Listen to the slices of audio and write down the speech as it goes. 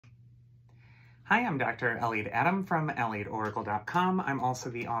Hi, I'm Dr. Elliot Adam from ElliotOracle.com. I'm also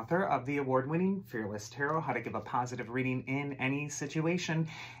the author of the award-winning Fearless Tarot, How to Give a Positive Reading in Any Situation,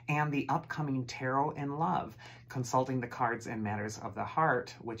 and the upcoming Tarot in Love, Consulting the Cards in Matters of the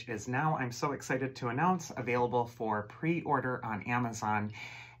Heart, which is now, I'm so excited to announce, available for pre-order on Amazon.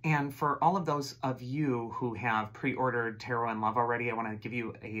 And for all of those of you who have pre-ordered Tarot in Love already, I want to give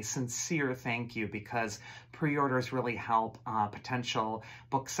you a sincere thank you, because pre-orders really help potential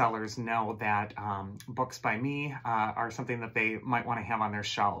booksellers know that books by me are something that they might want to have on their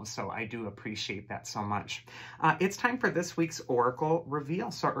shelves. So I do appreciate that so much. It's time for this week's Oracle reveal.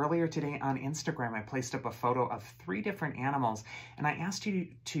 So earlier today on Instagram, I placed up a photo of 3 different animals, and I asked you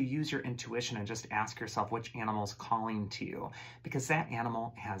to use your intuition and just ask yourself which animal is calling to you, because that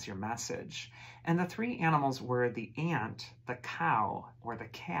animal has your message. And the 3 animals were the ant, the cow, or the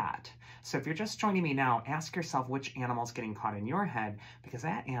cat. So if you're just joining me now, ask yourself which animal is getting caught in your head, because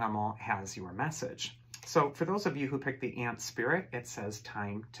that animal has your message. So for those of you who picked the ant spirit, it says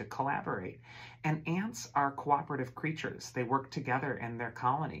time to collaborate. And ants are cooperative creatures. They work together in their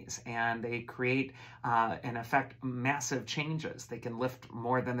colonies, and they create and affect massive changes. They can lift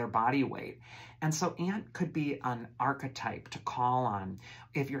more than their body weight. And so ant could be an archetype to call on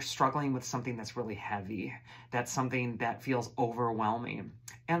if you're struggling with something that's really heavy, that's something that feels overwhelming.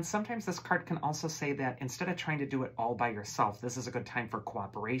 And sometimes this card can also say that instead of trying to do it all by yourself, this is a good time for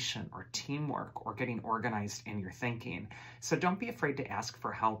cooperation or teamwork or getting organized in your thinking. So don't be afraid to ask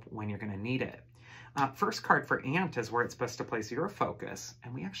for help when you're going to need it. First card for ant is where it's best to place your focus,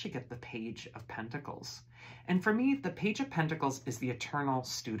 and we actually get the Page of Pentacles. And for me, the Page of Pentacles is the eternal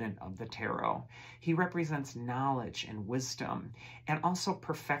student of the tarot. He represents knowledge and wisdom, and also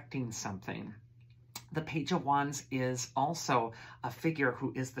perfecting something. The Page of Wands is also a figure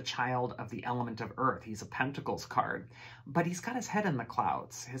who is the child of the element of earth. He's a Pentacles card, but he's got his head in the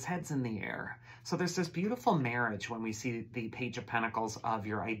clouds. His head's in the air. So there's this beautiful marriage when we see the Page of Pentacles of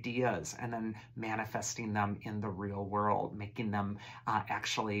your ideas and then manifesting them in the real world, making them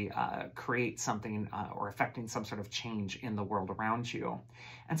actually create something or affecting some sort of change in the world around you.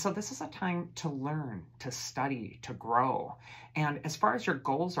 And so this is a time to learn, to study, to grow. And as far as your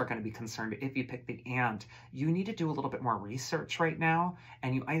goals are going to be concerned, if you pick the ant, you need to do a little bit more research right now.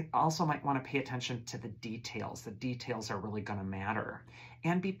 And you also might want to pay attention to the details. The details are really going to matter.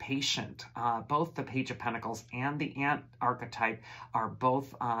 And be patient. Both the Page of Pentacles and the ant archetype are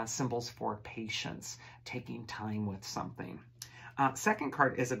both symbols for patience, taking time with something. Second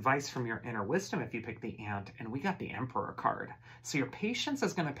card is advice from your inner wisdom if you pick the ant, and we got the Emperor card. So your patience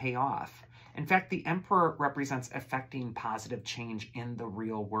is going to pay off. In fact, the Emperor represents effecting positive change in the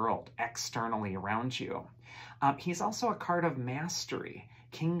real world, externally around you. He's also a card of mastery,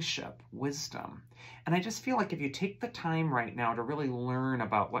 kingship, wisdom. And I just feel like if you take the time right now to really learn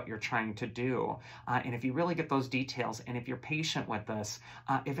about what you're trying to do, and if you really get those details, and if you're patient with this,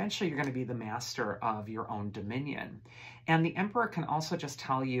 eventually you're going to be the master of your own dominion. And the Emperor can also just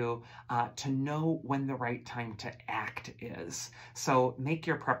tell you to know when the right time to act is. So make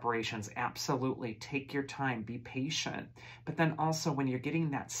your preparations, absolutely. Take your time, be patient. But then also when you're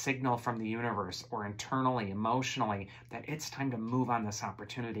getting that signal from the universe or internally, emotionally, that it's time to move on this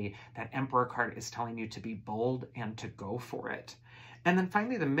opportunity, that Emperor card is telling you to be bold and to go for it. And then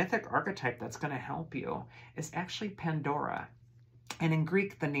finally, the mythic archetype that's going to help you is actually Pandora. And in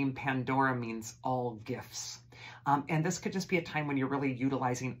Greek, the name Pandora means all gifts. And this could just be a time when you're really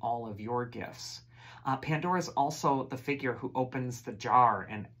utilizing all of your gifts. Pandora is also the figure who opens the jar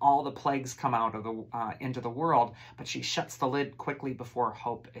and all the plagues come out of the into the world, but she shuts the lid quickly before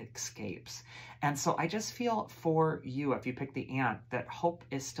hope escapes. And so I just feel for you, if you pick the ant, that hope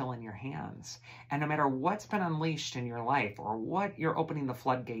is still in your hands. And no matter what's been unleashed in your life or what you're opening the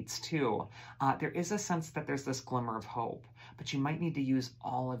floodgates to, there is a sense that there's this glimmer of hope. But you might need to use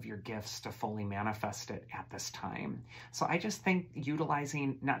all of your gifts to fully manifest it at this time. So I just think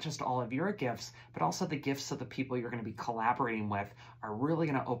utilizing not just all of your gifts, but also the gifts of the people you're going to be collaborating with are really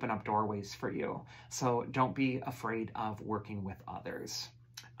going to open up doorways for you. So don't be afraid of working with others.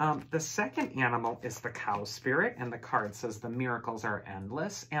 The second animal is the cow spirit, and the card says the miracles are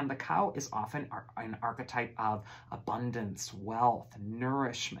endless, and the cow is often an archetype of abundance, wealth,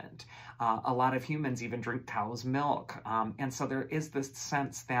 nourishment. A lot of humans even drink cow's milk, and so there is this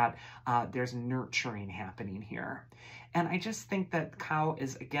sense that there's nurturing happening here. And I just think that cow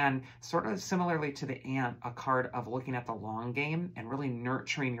is, again, sort of similarly to the ant, a card of looking at the long game and really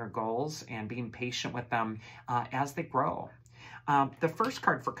nurturing your goals and being patient with them as they grow. The first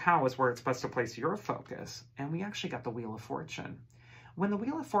card for cow is where it's best to place your focus, and we actually got the Wheel of Fortune. When the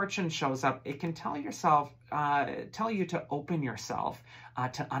Wheel of Fortune shows up, it can tell you to open yourself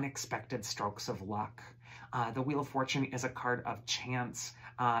to unexpected strokes of luck. The Wheel of Fortune is a card of chance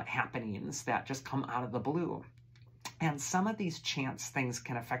happenings that just come out of the blue. And some of these chance things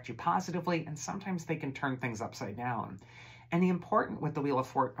can affect you positively, and sometimes they can turn things upside down. And the importance of the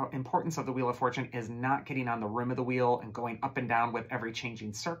Wheel of Fortune is not getting on the rim of the wheel and going up and down with every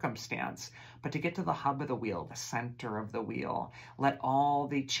changing circumstance, but to get to the hub of the wheel, the center of the wheel. Let all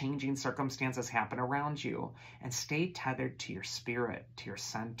the changing circumstances happen around you and stay tethered to your spirit, to your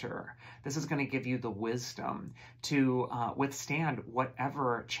center. This is going to give you the wisdom to withstand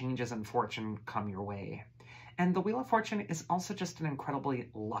whatever changes in fortune come your way. And the Wheel of Fortune is also just an incredibly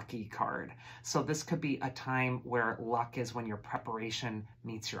lucky card. So this could be a time where luck is when your preparation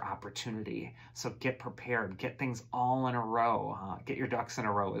meets your opportunity. So get prepared, get things all in a row, get your ducks in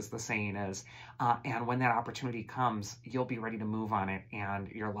a row, as the saying is. And when that opportunity comes, you'll be ready to move on it and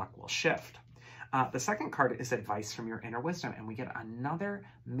your luck will shift. The second card is advice from your inner wisdom, and we get another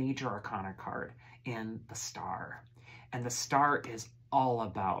major arcana card in the Star. And the Star is all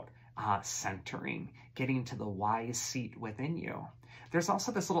about centering, getting to the wise seat within you. There's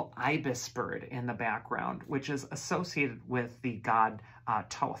also this little ibis bird in the background, which is associated with the god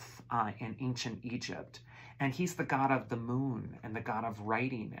Thoth in ancient Egypt. And he's the god of the moon and the god of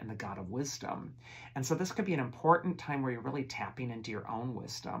writing and the god of wisdom. And so this could be an important time where you're really tapping into your own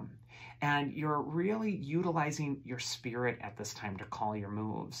wisdom. And you're really utilizing your spirit at this time to call your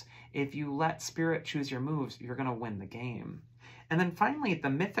moves. If you let spirit choose your moves, you're going to win the game. And then finally, the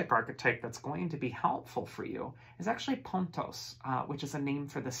mythic archetype that's going to be helpful for you is actually Pontos, which is a name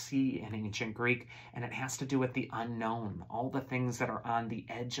for the sea in ancient Greek, and it has to do with the unknown, all the things that are on the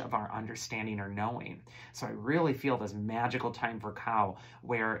edge of our understanding or knowing. So I really feel this magical time for Cow,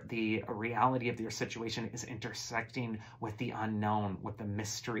 where the reality of your situation is intersecting with the unknown, with the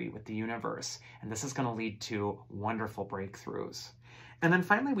mystery, with the universe. And this is going to lead to wonderful breakthroughs. And then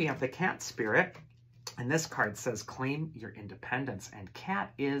finally, we have the Cat spirit. And this card says, claim your independence. And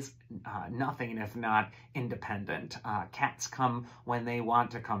Cat is nothing if not independent. Cats come when they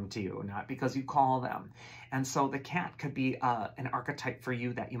want to come to you, not because you call them. And so the cat could be an archetype for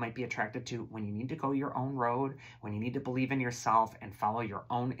you that you might be attracted to when you need to go your own road, when you need to believe in yourself and follow your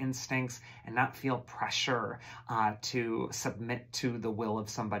own instincts and not feel pressure to submit to the will of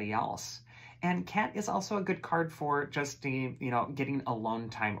somebody else. And Cat is also a good card for just, getting alone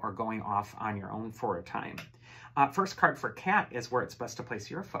time or going off on your own for a time. First card for Cat is where it's best to place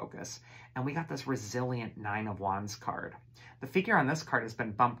your focus. And we got this resilient 9 of Wands card. The figure on this card has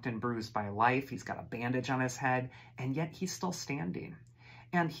been bumped and bruised by life. He's got a bandage on his head, and yet he's still standing.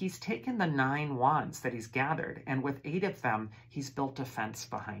 And he's taken the 9 wands that he's gathered, and with 8 of them, he's built a fence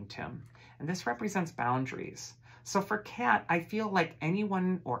behind him. And this represents boundaries. So for Cat, I feel like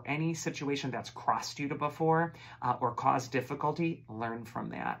anyone or any situation that's crossed you before or caused difficulty, learn from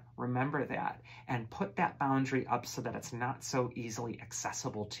that. Remember that and put that boundary up so that it's not so easily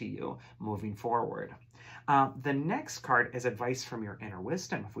accessible to you moving forward. The next card is advice from your inner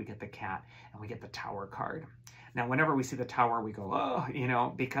wisdom if we get the Cat and we get the Tower card. Now, whenever we see the Tower, we go,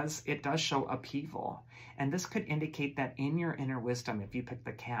 oh, because it does show upheaval. And this could indicate that in your inner wisdom, if you pick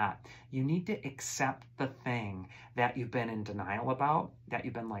the Cat, you need to accept the thing that you've been in denial about, that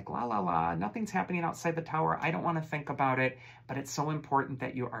you've been like, la, la, la, nothing's happening outside the Tower. I don't want to think about it. But it's so important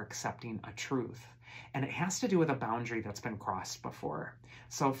that you are accepting a truth. And it has to do with a boundary that's been crossed before.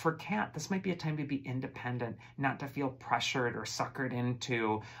 So for Cat, this might be a time to be independent, not to feel pressured or suckered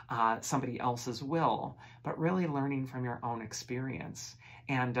into somebody else's will, but really learning from your own experience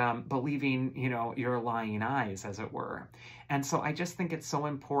and believing, your lying eyes, as it were. And so I just think it's so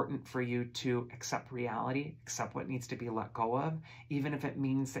important for you to accept reality, accept what needs to be let go of, even if it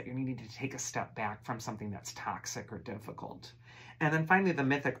means that you're needing to take a step back from something that's toxic or difficult. And then finally, the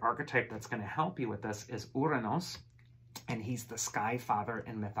mythic archetype that's going to help you with this is Uranos. And he's the sky father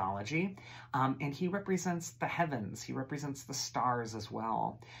in mythology. And he represents the heavens. He represents the stars as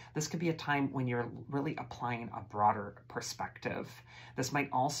well. This could be a time when you're really applying a broader perspective. This might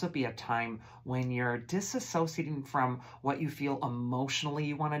also be a time when you're disassociating from what you feel emotionally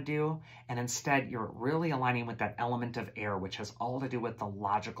you want to do, and instead you're really aligning with that element of air, which has all to do with the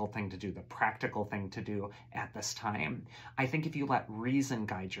logical thing to do, the practical thing to do at this time. I think if you let reason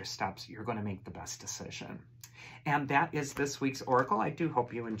guide your steps, you're going to make the best decision. And that is this week's Oracle. I do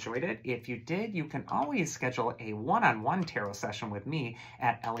hope you enjoyed it. If you did, you can always schedule a one-on-one tarot session with me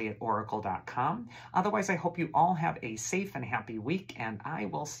at elliotoracle.com. Otherwise, I hope you all have a safe and happy week, and I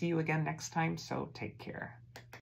will see you again next time, so take care.